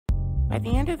By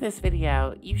the end of this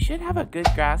video, you should have a good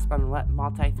grasp on what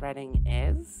multithreading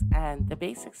is and the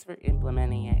basics for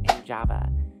implementing it in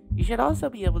Java. You should also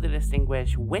be able to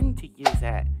distinguish when to use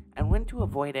it and when to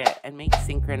avoid it and make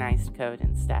synchronized code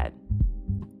instead.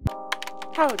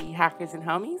 Howdy, hackers and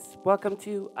homies. Welcome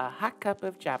to A Hot Cup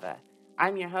of Java.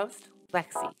 I'm your host,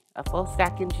 Lexi, a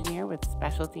full-stack engineer with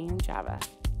specialty in Java.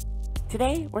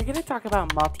 Today, we're going to talk about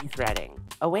multithreading,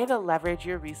 a way to leverage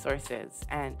your resources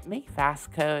and make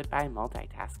fast code by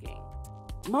multitasking.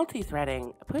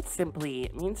 Multithreading, put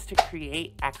simply, means to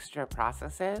create extra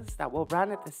processes that will run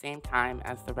at the same time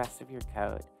as the rest of your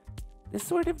code. This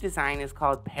sort of design is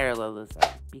called parallelism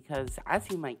because, as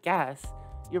you might guess,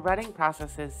 you're running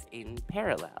processes in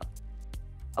parallel.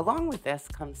 Along with this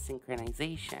comes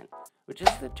synchronization, which is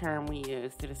the term we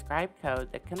use to describe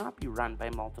code that cannot be run by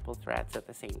multiple threads at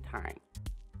the same time.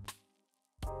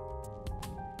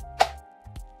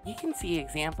 You can see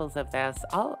examples of this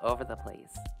all over the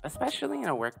place, especially in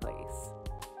a workplace.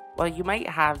 While you might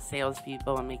have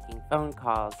salespeople making phone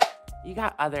calls, you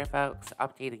got other folks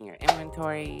updating your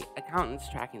inventory, accountants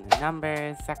tracking the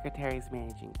numbers, secretaries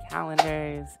managing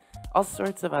calendars, all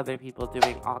sorts of other people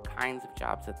doing all kinds of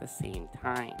jobs at the same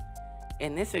time.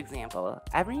 In this example,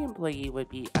 every employee would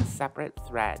be a separate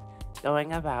thread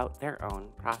going about their own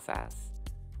process.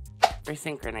 For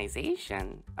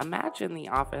synchronization, imagine the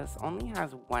office only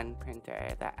has one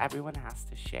printer that everyone has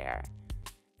to share.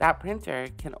 That printer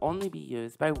can only be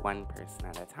used by one person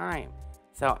at a time,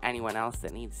 so anyone else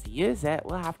that needs to use it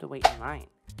will have to wait in line.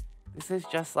 This is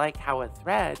just like how a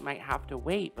thread might have to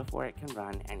wait before it can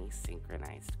run any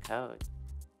synchronized code.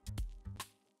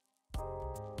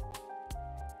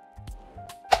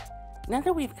 Now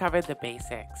that we've covered the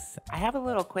basics, I have a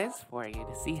little quiz for you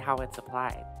to see how it's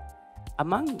applied.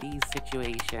 Among these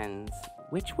situations,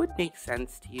 which would make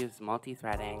sense to use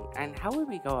multithreading and how would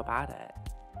we go about it?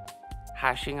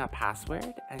 Hashing a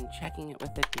password and checking it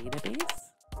with the database?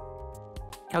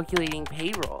 Calculating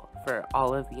payroll for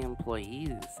all of the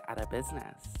employees at a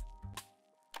business?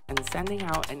 And sending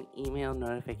out an email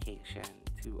notification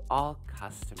to all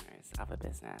customers of a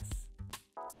business?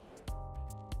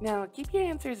 Now, keep your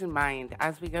answers in mind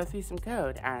as we go through some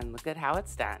code and look at how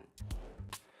it's done.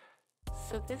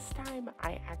 So this time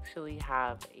I actually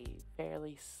have a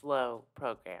fairly slow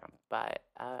program, but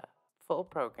a full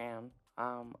program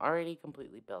already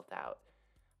completely built out.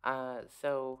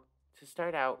 So to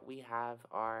start out, we have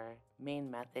our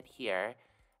main method here,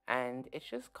 and it's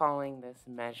just calling this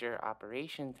measure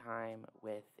operation time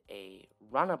with a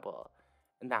runnable,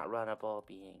 and that runnable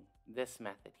being this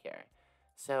method here.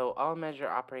 So all measure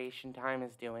operation time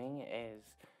is doing is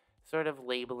sort of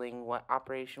labeling what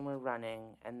operation we're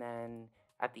running, and then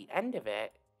at the end of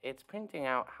it, it's printing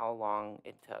out how long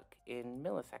it took in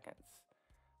milliseconds.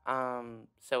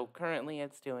 So currently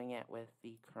it's doing it with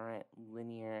the current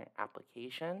linear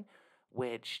application,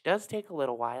 which does take a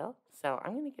little while. So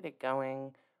I'm going to get it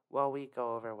going while we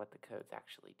go over what the code's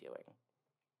actually doing.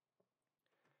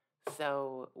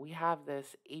 So we have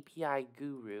this API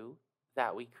guru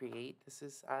that we create. This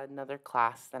is another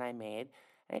class that I made,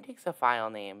 and it takes a file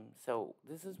name. So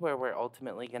this is where we're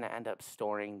ultimately going to end up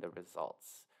storing the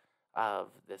results of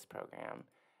this program.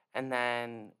 And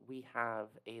then we have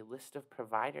a list of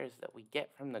providers that we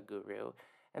get from the guru,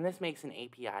 and this makes an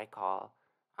API call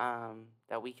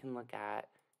that we can look at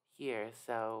here.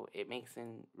 So it makes a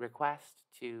request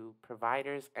to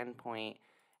provider's endpoint,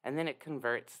 and then it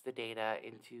converts the data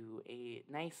into a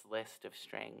nice list of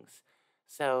strings.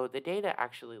 So the data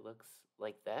actually looks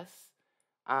like this.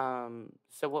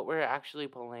 So what we're actually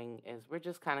pulling is we're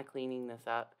just kind of cleaning this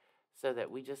up so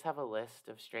that we just have a list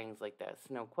of strings like this.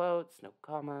 No quotes, no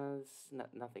commas,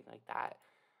 nothing like that.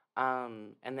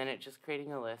 And then it's just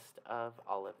creating a list of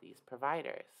all of these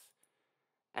providers.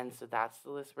 And so that's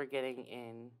the list we're getting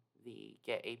in the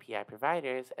get API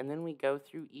providers. And then we go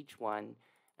through each one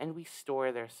and we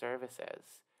store their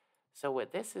services. So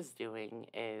what this is doing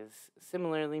is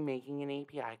similarly making an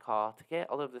API call to get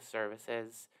all of the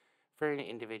services for an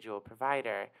individual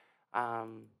provider.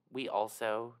 We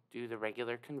also do the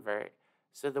regular convert.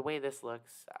 So the way this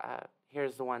looks,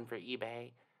 here's the one for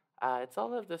eBay. It's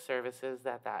all of the services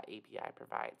that API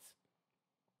provides.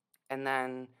 And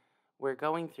then we're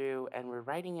going through and we're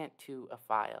writing it to a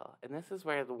file. And this is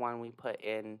where the one we put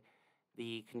in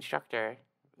the constructor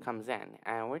comes in.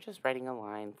 And we're just writing a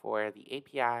line for the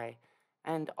API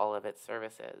and all of its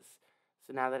services.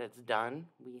 So now that it's done,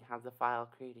 we have the file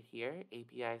created here,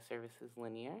 API services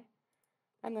linear.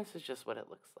 And this is just what it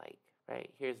looks like,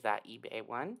 right? Here's that eBay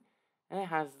one, and it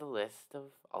has the list of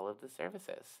all of the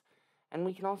services. And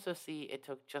we can also see it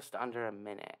took just under a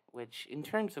minute, which in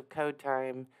terms of code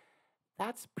time,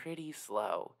 That's pretty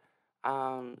slow.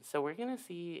 So we're going to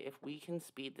see if we can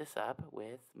speed this up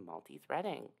with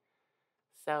multi-threading.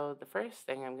 So the first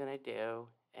thing I'm going to do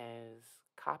is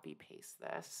copy paste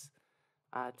this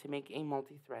to make a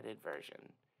multi-threaded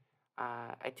version.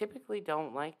 I typically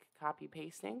don't like copy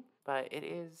pasting, but it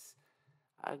is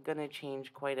going to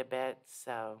change quite a bit,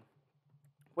 so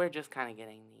we're just kind of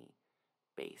getting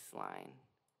the baseline.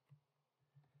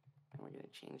 And we're going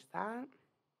to change that.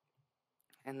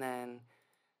 And then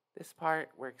this part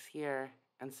works here.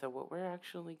 And so what we're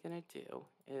actually going to do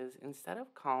is, instead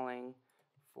of calling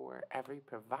for every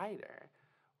provider,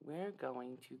 we're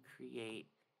going to create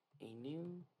a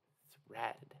new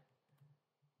thread.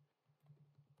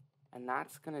 And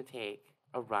that's going to take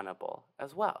a runnable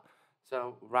as well.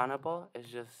 So runnable is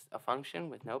just a function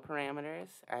with no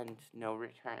parameters and no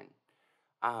return.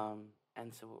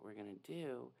 And so what we're going to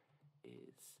do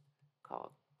is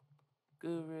call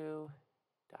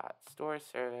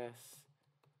guru.storeService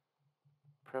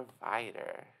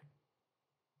provider.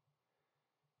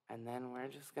 And then we're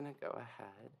just going to go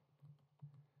ahead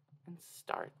and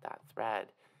start that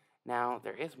thread. Now,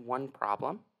 there is one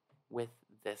problem with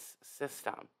this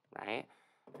system, right?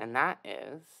 And that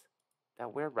is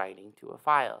that we're writing to a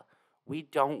file. We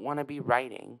don't want to be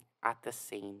writing at the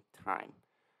same time.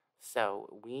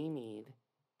 So we need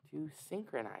to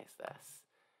synchronize this.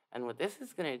 And what this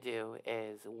is going to do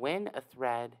is, when a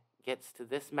thread gets to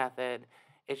this method,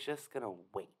 it's just going to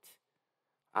wait.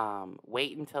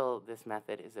 Wait until this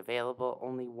method is available.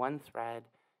 Only one thread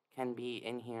can be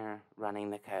in here running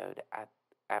the code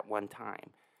at one time.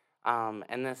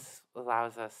 And this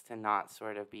allows us to not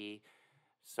sort of be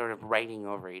writing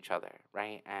over each other,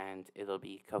 right? And it'll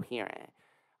be coherent.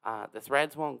 The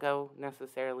threads won't go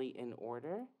necessarily in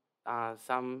order.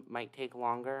 Some might take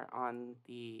longer on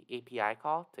the API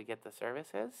call to get the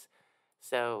services.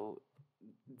 So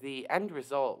the end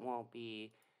result won't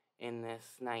be in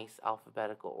this nice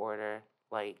alphabetical order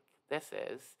like this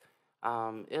is.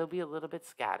 It'll be a little bit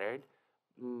scattered.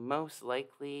 Most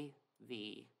likely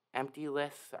the empty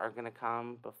lists are going to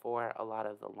come before a lot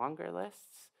of the longer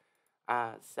lists.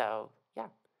 So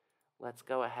yeah, let's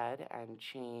go ahead and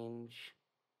change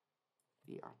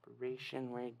the operation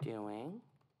we're doing.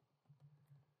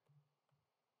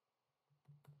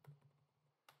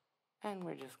 And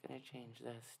we're just going to change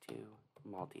this to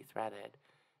multi-threaded.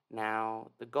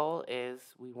 Now, the goal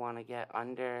is we want to get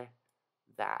under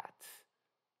that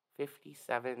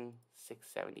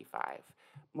 57,675,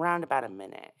 around about a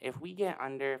minute. If we get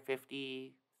under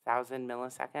 50,000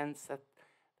 milliseconds,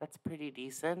 that's pretty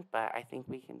decent, but I think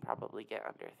we can probably get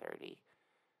under 30.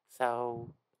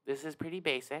 So this is pretty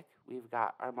basic. We've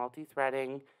got our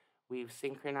multi-threading. We've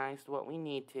synchronized what we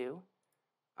need to.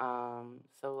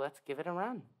 So let's give it a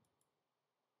run.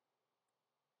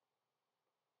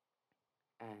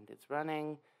 And it's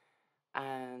running.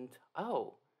 And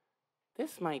oh,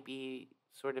 this might be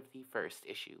sort of the first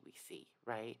issue we see,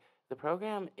 right? The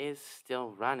program is still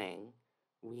running.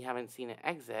 We haven't seen it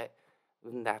exit,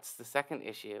 and that's the second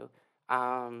issue.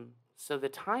 So the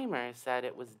timer said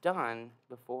it was done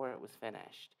before it was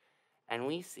finished. And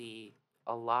we see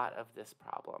a lot of this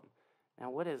problem.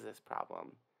 Now, what is this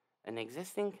problem? An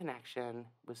existing connection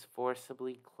was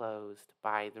forcibly closed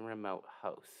by the remote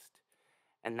host.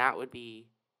 And that would be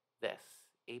this,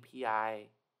 API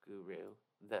Guru,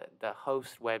 the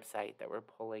host website that we're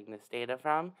pulling this data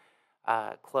from,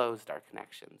 closed our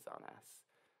connections on us.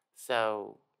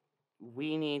 So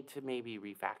we need to maybe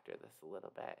refactor this a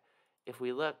little bit. If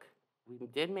we look, we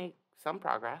did make some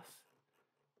progress.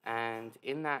 And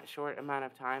in that short amount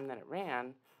of time that it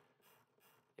ran,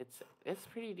 it's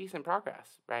pretty decent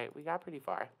progress, right? We got pretty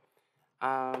far.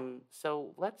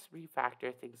 So let's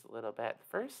refactor things a little bit. The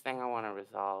first thing I want to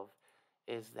resolve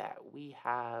is that we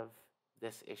have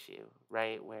this issue,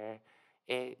 right, where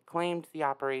it claimed the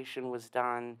operation was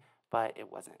done, but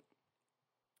it wasn't.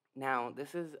 Now,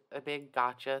 this is a big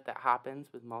gotcha that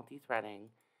happens with multi-threading,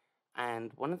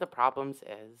 and one of the problems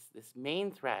is this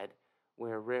main thread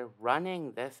where we're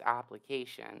running this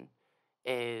application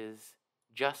is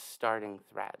just starting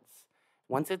threads.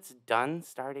 Once it's done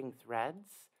starting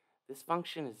threads, this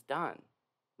function is done,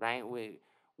 right?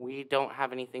 We don't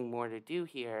have anything more to do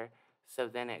here, so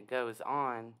then it goes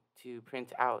on to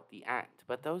print out the end.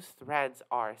 But those threads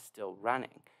are still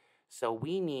running. So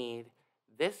we need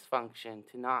this function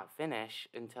to not finish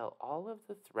until all of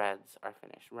the threads are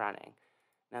finished running.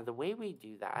 Now, the way we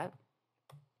do that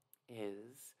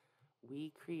is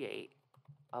we create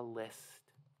a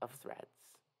list of threads.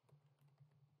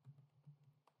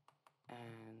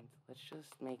 And let's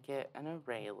just make it an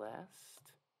array list.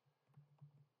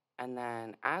 And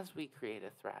then as we create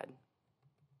a thread,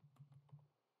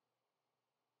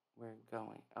 we're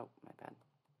going, oh, my bad,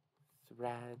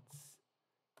 threads,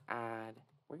 add,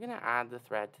 we're going to add the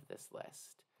thread to this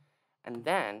list. And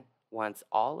then once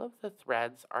all of the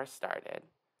threads are started,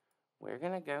 we're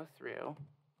going to go through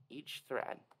each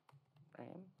thread,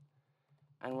 right?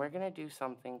 And we're going to do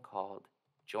something called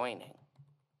joining.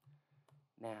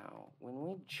 Now, when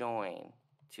we join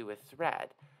to a thread,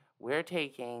 we're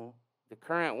taking the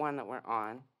current one that we're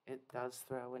on. It does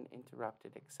throw an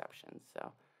interrupted exception,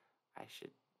 so I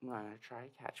should want to try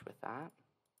catch with that.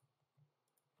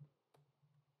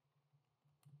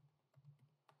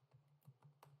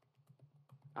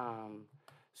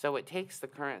 So it takes the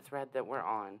current thread that we're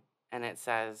on, and it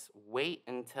says, wait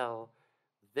until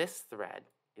this thread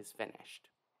is finished.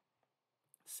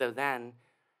 So then,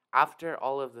 after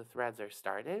all of the threads are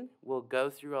started, we'll go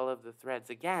through all of the threads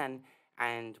again,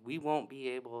 and we won't be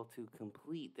able to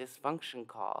complete this function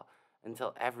call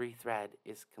until every thread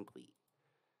is complete.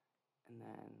 And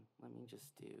then let me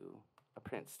just do a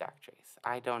print stack trace.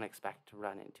 I don't expect to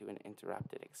run into an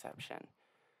interrupted exception.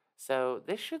 So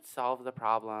this should solve the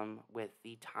problem with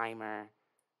the timer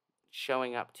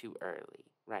showing up too early,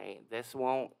 right? This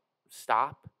won't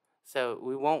stop, so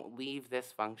we won't leave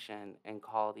this function and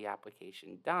call the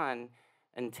application done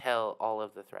until all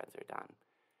of the threads are done.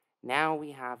 Now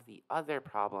we have the other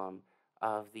problem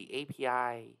of the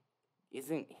API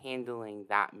isn't handling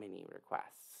that many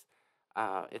requests.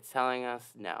 It's telling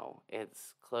us no.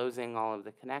 It's closing all of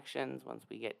the connections once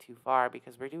we get too far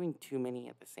because we're doing too many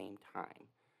at the same time.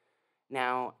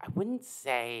 Now, I wouldn't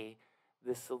say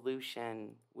the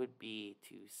solution would be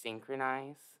to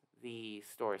synchronize the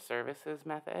store services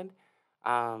method.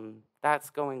 That's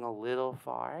going a little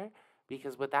far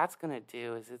because what that's going to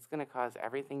do is it's going to cause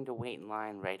everything to wait in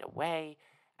line right away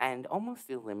and almost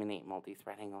eliminate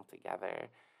multi-threading altogether.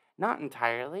 Not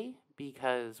entirely,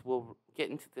 because we'll get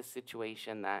into the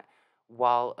situation that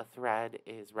while a thread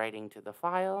is writing to the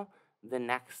file, the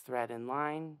next thread in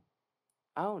line,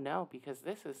 oh no, because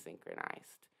this is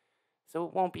synchronized. So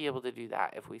it won't be able to do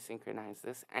that if we synchronize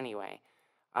this anyway.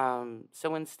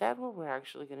 So instead what we're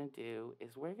actually going to do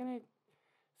is we're going to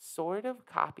sort of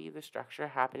copy the structure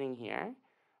happening here,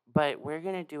 but we're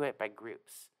going to do it by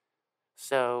groups.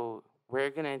 So we're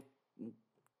going to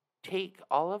take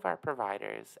all of our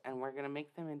providers and we're going to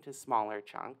make them into smaller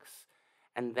chunks.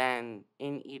 And then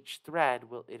in each thread,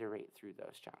 we'll iterate through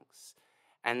those chunks.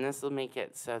 And this will make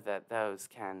it so that those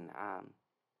can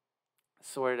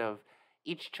sort of,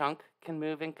 each chunk can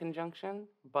move in conjunction,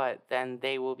 but then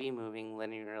they will be moving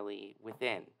linearly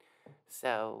within.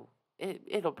 So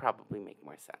it'll probably make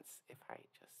more sense if I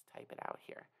just type it out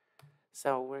here.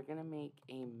 So we're going to make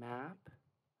a map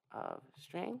of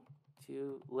string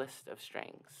to list of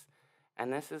strings.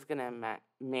 And this is going to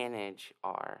manage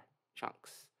our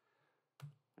chunks,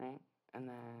 right? And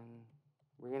then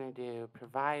we're going to do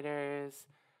providers.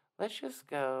 Let's just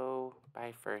go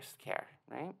by first care,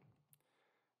 right?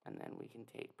 And then we can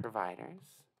take providers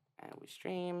and we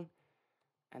stream.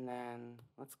 And then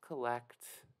let's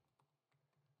collect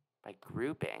by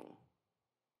grouping.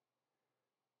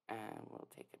 And we'll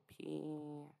take a P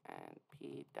and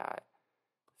P dot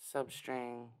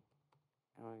substring.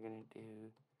 And we're going to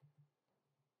do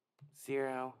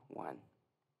 0, 1.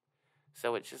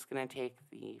 So it's just going to take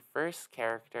the first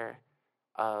character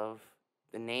of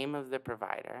the name of the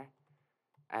provider,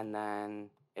 and then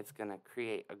it's going to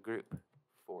create a group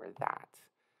for that.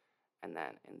 And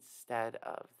then instead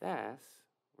of this,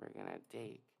 we're going to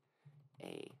take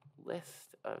a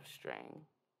list of string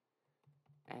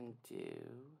and do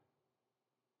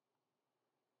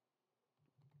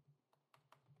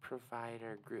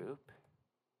provider group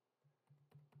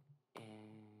in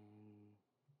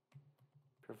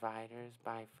providers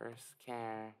by first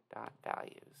care dot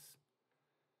values.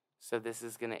 So this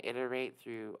is going to iterate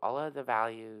through all of the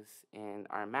values in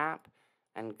our map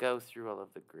and go through all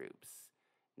of the groups.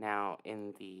 Now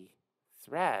in the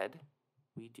thread,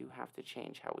 we do have to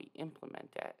change how we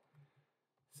implement it.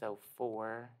 So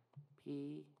for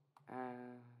P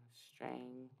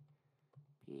string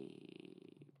P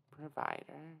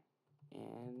provider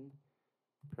in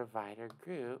provider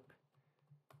group,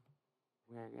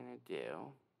 we're going to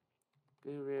do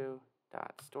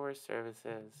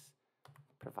guru.storeServices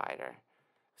provider.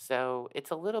 So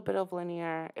it's a little bit of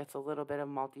linear, it's a little bit of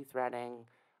multi-threading.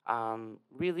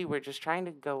 Really, we're just trying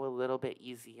to go a little bit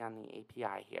easy on the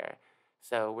API here.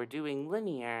 So we're doing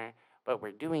linear, but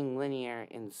we're doing linear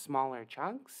in smaller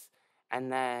chunks,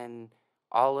 and then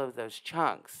all of those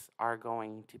chunks are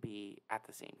going to be at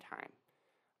the same time.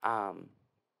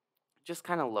 Just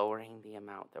kind of lowering the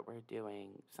amount that we're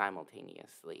doing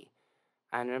simultaneously.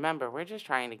 And remember, we're just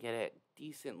trying to get it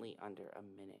decently under a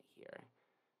minute here.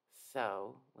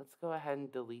 So let's go ahead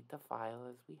and delete the file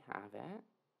as we have it.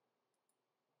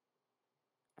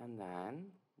 And then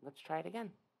let's try it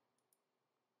again.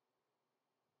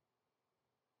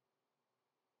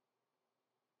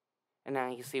 And now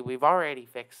you see we've already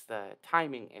fixed the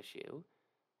timing issue,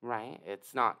 right?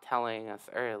 It's not telling us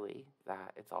early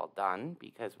that it's all done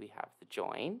because we have the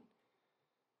join.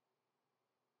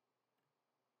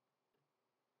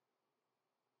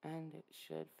 And it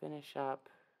should finish up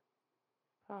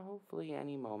hopefully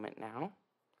any moment now.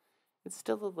 It's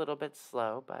still a little bit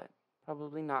slow, but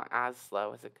probably not as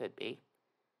slow as it could be.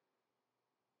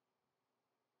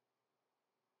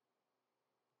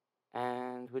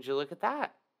 And would you look at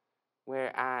that? We're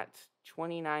at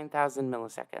 29,000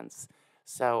 milliseconds.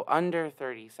 So under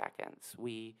 30 seconds.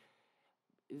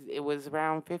 It was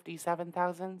around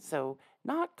 57,000, so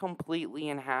not completely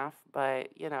in half, but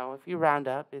if you round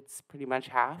up, it's pretty much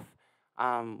half.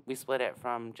 We split it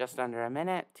from just under a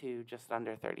minute to just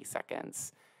under 30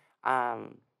 seconds.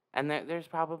 And there's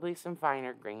probably some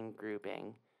finer grain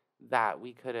grouping that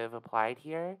we could have applied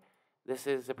here. This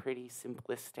is a pretty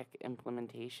simplistic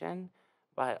implementation,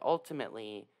 but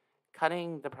ultimately,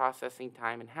 cutting the processing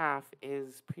time in half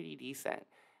is pretty decent.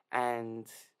 And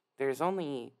there's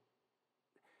only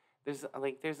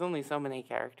so many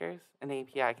characters an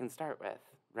API can start with,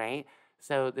 right?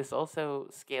 So this also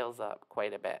scales up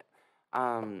quite a bit.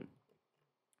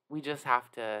 We just have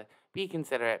to be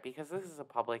considerate because this is a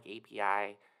public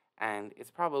API and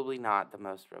it's probably not the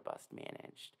most robust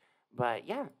managed. But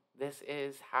yeah, this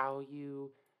is how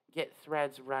you get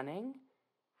threads running,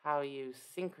 how you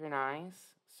synchronize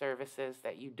services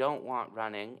that you don't want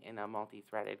running in a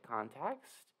multi-threaded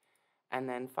context, and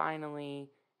then finally,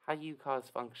 how you cause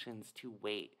functions to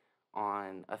wait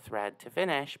on a thread to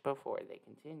finish before they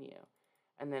continue.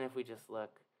 And then if we just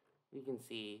look, we can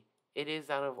see it is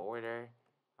out of order.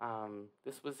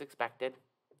 This was expected,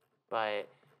 but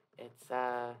it's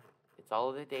all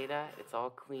of the data. It's all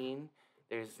clean.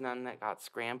 There's none that got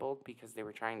scrambled because they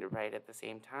were trying to write at the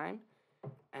same time.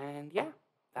 And yeah,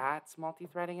 that's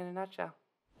multi-threading in a nutshell.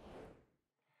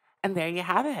 And there you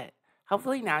have it.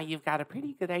 Hopefully now you've got a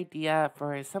pretty good idea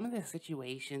for some of the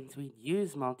situations we'd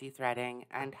use multi-threading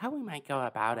and how we might go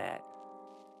about it.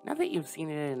 Now that you've seen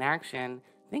it in action,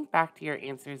 think back to your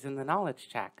answers in the knowledge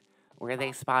check. Were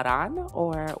they spot on,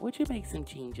 or would you make some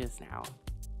changes now?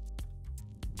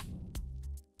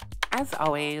 As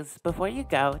always, before you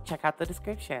go, check out the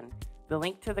description. The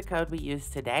link to the code we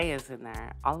used today is in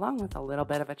there, along with a little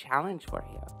bit of a challenge for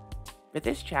you. For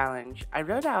this challenge, I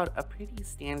wrote out a pretty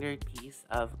standard piece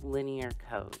of linear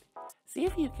code. See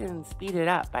if you can speed it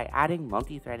up by adding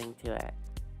multi-threading to it.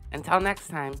 Until next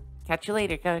time, catch you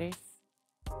later, coders.